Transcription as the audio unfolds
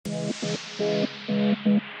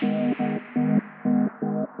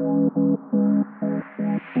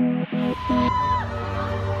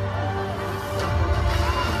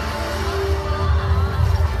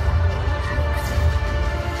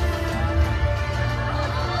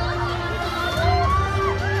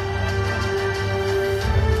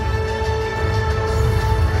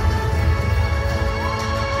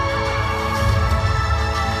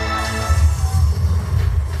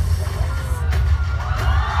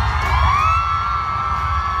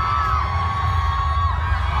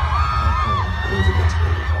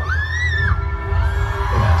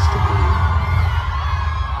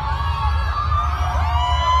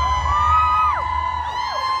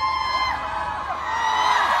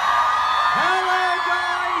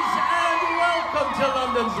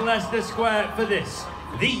Leicester Square for this,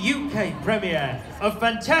 the UK premiere of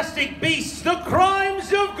Fantastic Beasts: The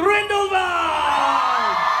Crimes of Grindelwald!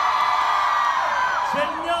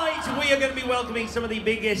 Tonight we are going to be welcoming some of the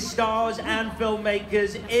biggest stars and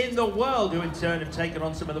filmmakers in the world, who in turn have taken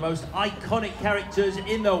on some of the most iconic characters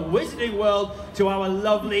in the wizarding world to our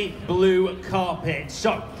lovely blue carpet.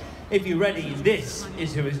 So, if you're ready, this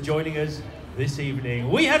is who is joining us this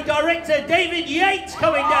evening. We have director David Yates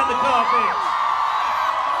coming down the carpet.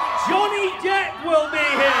 Johnny Depp will be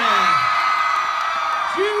here.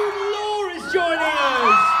 Jude Law is joining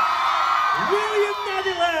us. William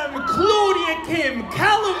Nadilam, Claudia Kim,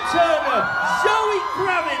 Callum Turner, Zoe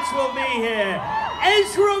Kravitz will be here.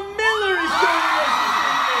 Ezra Miller is joining us this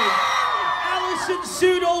evening. Alison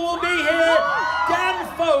Sudol will be here. Dan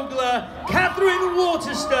Fogler, Catherine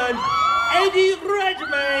Waterston, Eddie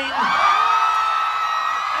Redmayne,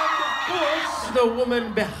 and of course the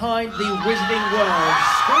woman behind the Wizarding World,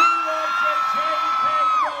 screenwriter J.K.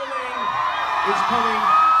 Rowling, is coming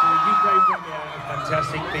to the UK premiere of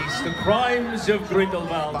Fantastic Beasts: The Crimes of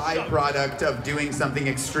Grindelwald. Byproduct of doing something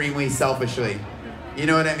extremely selfishly. You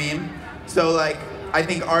know what I mean? So like, I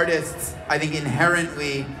think artists,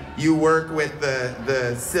 inherently you work with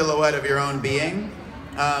the silhouette of your own being.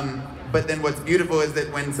 But then what's beautiful is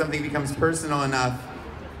that when something becomes personal enough,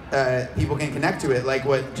 people can connect to it, like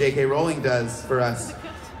what J.K. Rowling does for us.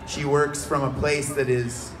 She works from a place that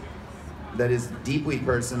is deeply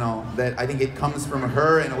personal, that I think it comes from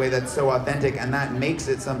her in a way that's so authentic, and that makes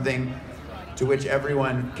it something to which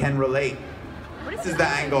everyone can relate. This is the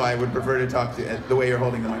angle I would prefer to talk to, the way you're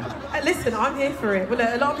holding the microphone. Listen, I'm here for it. Well, look,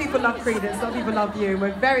 a lot of people love Credence, a lot of people love you, and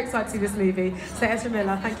we're very excited to see this movie. So Ezra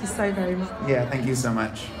Miller, thank you so very much. Yeah, thank you so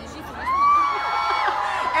much.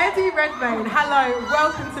 Eddie Redmayne, hello,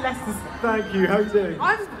 welcome to Leicester. Thank you, how are you doing?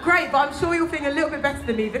 I'm great, but I'm sure you're feeling a little bit better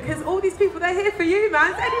than me because all these people, they're here for you,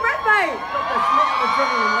 man. It's Eddie Redmayne. It's not an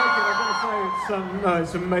adrenaline like it, I've got to say.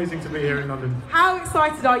 It's amazing to be here in London. How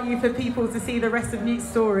excited are you for people to see the rest of Newt's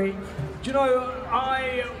story? Do you know,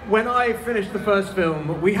 when I finished the first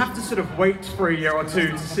film, we have to sort of wait for a year or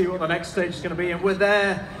two to see what the next stage is going to be, and we're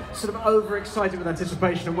there sort of overexcited with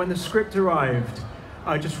anticipation, and when the script arrived,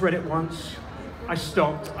 I just read it once. I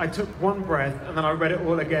stopped, I took one breath, and then I read it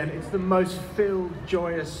all again. It's the most filled,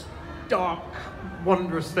 joyous, dark,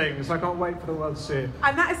 wondrous thing, so I can't wait for the world to see it.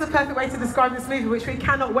 And that is the perfect way to describe this movie, which we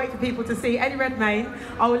cannot wait for people to see. Eddie Redmayne,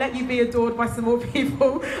 I will let you be adored by some more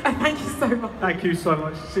people, and thank you so much. Thank you so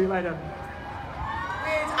much. See you later.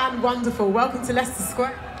 Weird and wonderful. Welcome to Leicester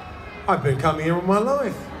Square. I've been coming here all my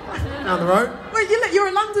life. Down the road. Well, you're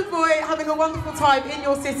a London boy having a wonderful time in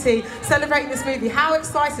your city, celebrating this movie. How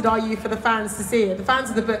excited are you for the fans to see it? The fans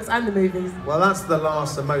of the books and the movies? Well, that's the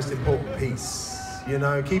last and most important piece. You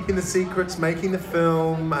know, keeping the secrets, making the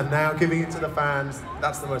film, and now giving it to the fans,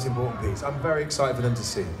 that's the most important piece. I'm very excited for them to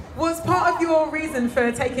see it. Was part of your reason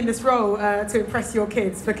for taking this role to impress your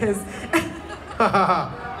kids? Because... yeah,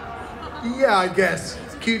 I guess.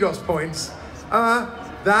 Kudos points.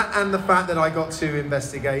 That and the fact that I got to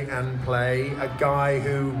investigate and play a guy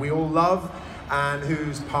who we all love and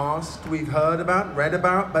whose past we've heard about, read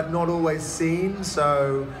about, but not always seen,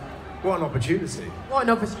 so what an opportunity. What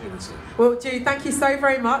an opportunity. Well, Jude, thank you so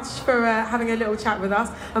very much for having a little chat with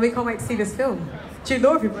us, and we can't wait to see this film. Jude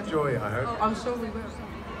Law, everybody. Enjoy, I hope. Oh, I'm sure we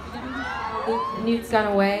will. Newt's gone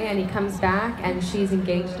away and he comes back and she's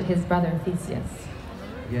engaged to his brother Theseus.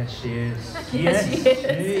 Yes, she is. Yes, she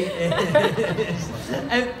is.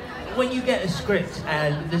 And when you get a script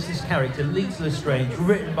and there's this character, Lisa Lestrange,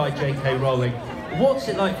 written by J.K. Rowling, what's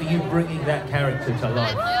it like for you bringing that character to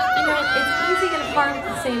life? You know, it's easy and hard at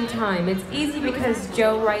the same time. It's easy because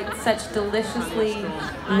Joe writes such deliciously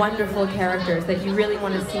wonderful characters that you really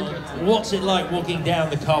want to see. What's it like walking down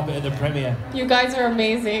the carpet at the premiere? You guys are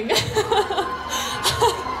amazing.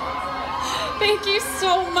 Thank you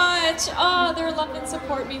so much. Oh, their love and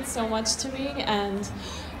support means so much to me, and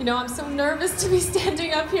You know, I'm so nervous to be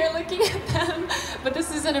standing up here looking at them, but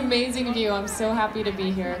this is an amazing view. I'm so happy to be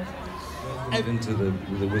here. Into the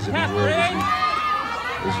Wizarding World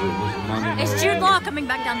was a monumental... Is Jude Law coming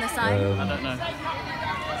back down the side? I don't know.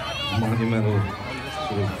 A monumental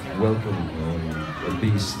sort of welcome, a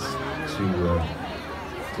beast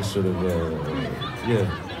to sort of,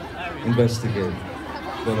 investigate.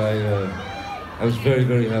 But I was very,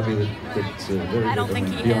 very happy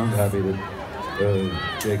beyond happy that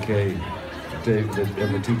J.K., Dave,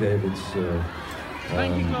 and the two Davids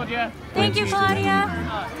Thank you, Claudia. Thank you, Claudia.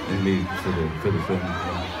 In me for the film.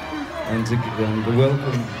 And the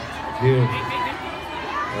welcome here.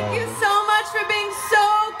 Thank you so much for being so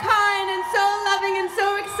kind and so loving and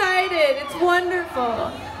so excited. It's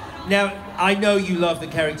wonderful. Now, I know you love the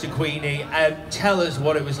character Queenie. Tell us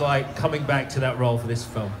what it was like coming back to that role for this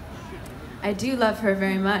film. I do love her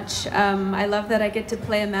very much. I love that I get to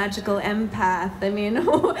play a magical empath. I mean,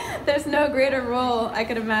 there's no greater role I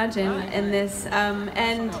could imagine in this.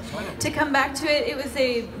 And to come back to it, it was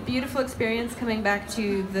a beautiful experience coming back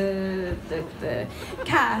to the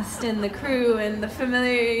cast and the crew and the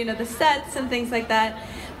familiar, you know, the sets and things like that.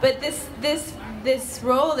 But this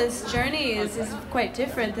role, this journey is quite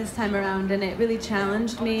different this time around, and it really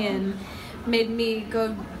challenged me and made me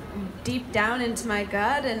go deep down into my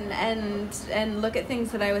gut and look at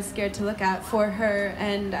things that I was scared to look at for her,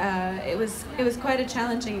 and it was quite a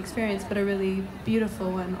challenging experience, but a really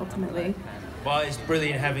beautiful one ultimately. Well, it's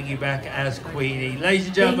brilliant having you back as Queenie. Ladies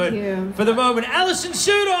and gentlemen, for the moment, Alison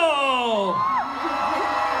Sudol!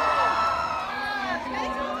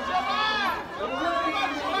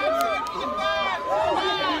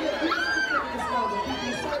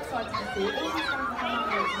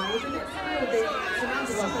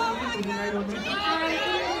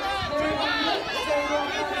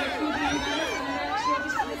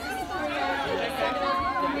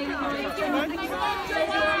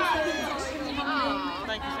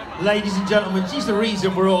 Ladies and gentlemen, she's the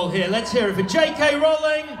reason we're all here. Let's hear it for J.K.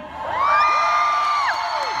 Rowling.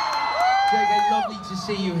 J.K., lovely to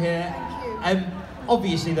see you here.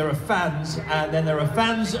 Obviously there are fans, and then there are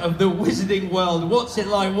fans of the Wizarding World. What's it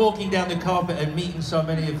like walking down the carpet and meeting so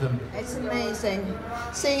many of them? It's amazing.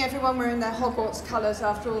 Seeing everyone wearing their Hogwarts colours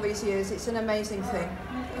after all these years, it's an amazing thing.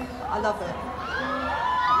 I love it.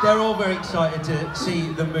 They're all very excited to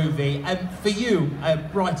see the movie. And for you,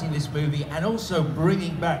 writing this movie and also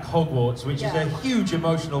bringing back Hogwarts, which is a huge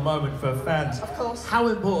emotional moment for fans. Of course. How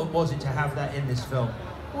important was it to have that in this film?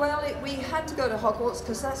 Well, we had to go to Hogwarts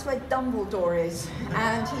because that's where Dumbledore is,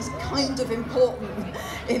 and he's kind of important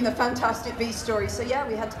in the Fantastic Beasts story. So yeah,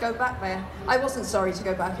 we had to go back there. I wasn't sorry to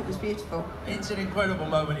go back, it was beautiful. It's an incredible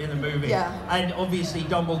moment in the movie. Yeah. And obviously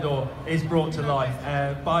Dumbledore is brought to life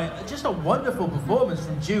by just a wonderful performance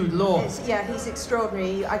from Jude Law. Yeah, he's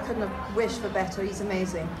extraordinary. I couldn't have wished for better. He's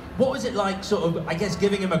amazing. What was it like, sort of, I guess,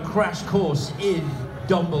 giving him a crash course in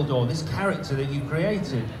Dumbledore, this character that you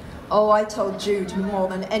created? Oh, I told Jude more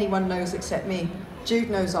than anyone knows except me. Jude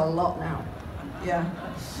knows a lot now. Yeah.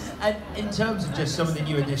 And in terms of just some of the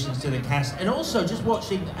new additions to the cast, and also just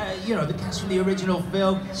watching, you know, the cast from the original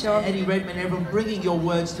film, Eddie Redmayne, everyone bringing your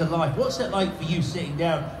words to life. What's it like for you sitting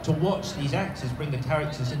down to watch these actors bring the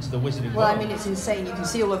characters into the Wizarding World? Well, I mean, it's insane. You can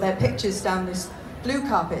see all of their pictures down this blue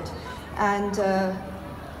carpet, and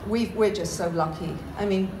we're just so lucky. I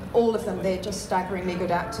mean, all of them, they're just staggeringly good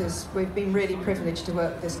actors. We've been really privileged to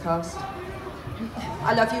work with this cast.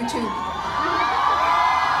 I love you too.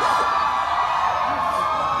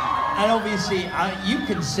 And obviously, you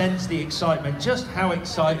can sense the excitement. Just how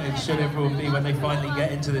excited should everyone be when they finally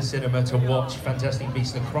get into the cinema to watch Fantastic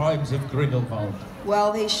Beasts: The Crimes of Grindelwald?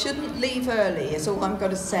 Well, they shouldn't leave early, is all I'm going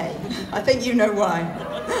to say. I think you know why.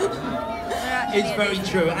 It's very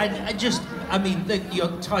true. And just, I mean, your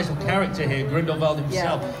title character here, Grindelwald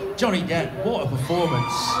himself, Johnny Depp, what a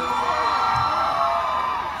performance.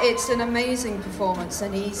 It's an amazing performance,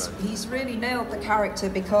 and he's really nailed the character,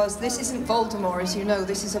 because this isn't Voldemort, as you know.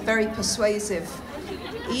 This is a very persuasive,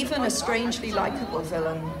 even a strangely likable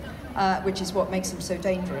villain, which is what makes him so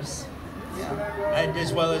dangerous. And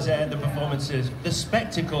as well as the performances, the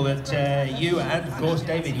spectacle that you and, of course,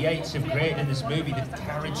 David Yates have created in this movie, the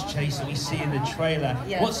carriage chase that we see in the trailer.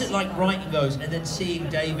 Yes. What's it like writing those and then seeing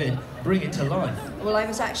David bring it to life? Well, I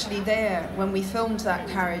was actually there when we filmed that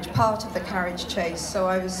carriage, part of the carriage chase, so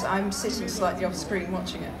I'm sitting slightly off screen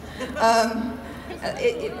watching it.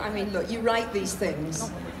 I mean, look, you write these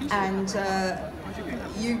things, And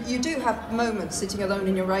you do have moments sitting alone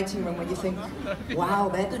in your writing room where you think, wow,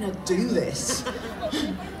 they're going to do this.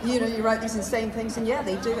 You know, you write these insane things, and yeah,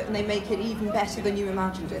 they do it, and they make it even better than you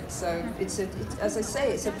imagined it. So it's as I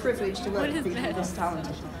say, it's a privilege to work with people this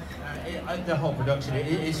talented. The whole production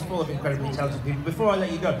is full of incredibly talented people. Before I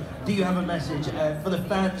let you go, do you have a message for the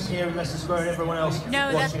fans here in Leicester Square and everyone else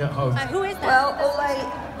watching at home? Who is that? Well,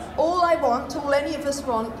 all I want, all any of us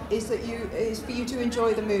want, is for you to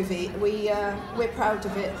enjoy the movie. We're proud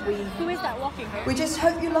of it. Who is that walking here? We just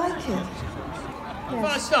hope you like it.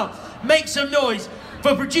 Yes. First up, make some noise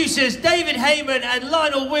for producers David Heyman and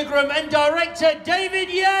Lionel Wigram and director David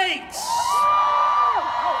Yates. Oh,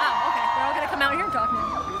 okay. They're all gonna come out here and talk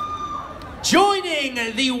now.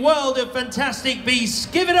 Joining the world of Fantastic Beasts,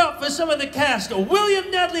 give it up for some of the cast: William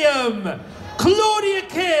Nedlium, Claudia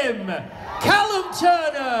Kim, Callum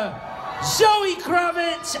Turner, Zoe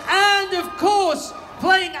Kravitz, and of course,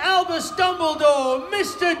 playing Albus Dumbledore,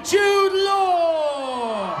 Mr. Jude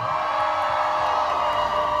Law.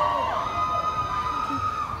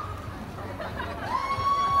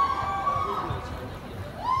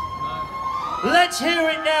 Let's hear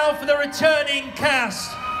it now for the returning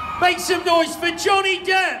cast. Make some noise for Johnny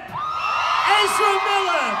Depp, Ezra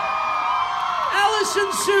Miller,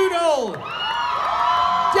 Alison Sudol,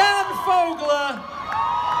 Dan Fogler,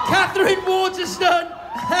 Catherine Waterston,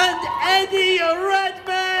 and Eddie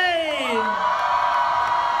Redmayne.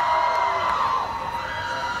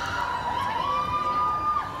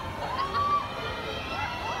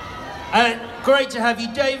 Great to have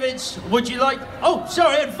you, David. Would you like... Oh,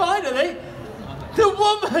 sorry, and finally, the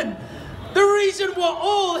woman, the reason we're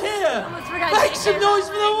all here. Make some noise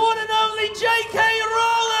for the one and only J.K.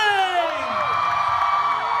 Rowling!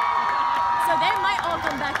 So they might all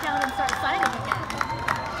come back down and start signing again.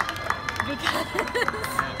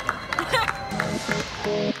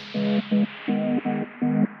 Because...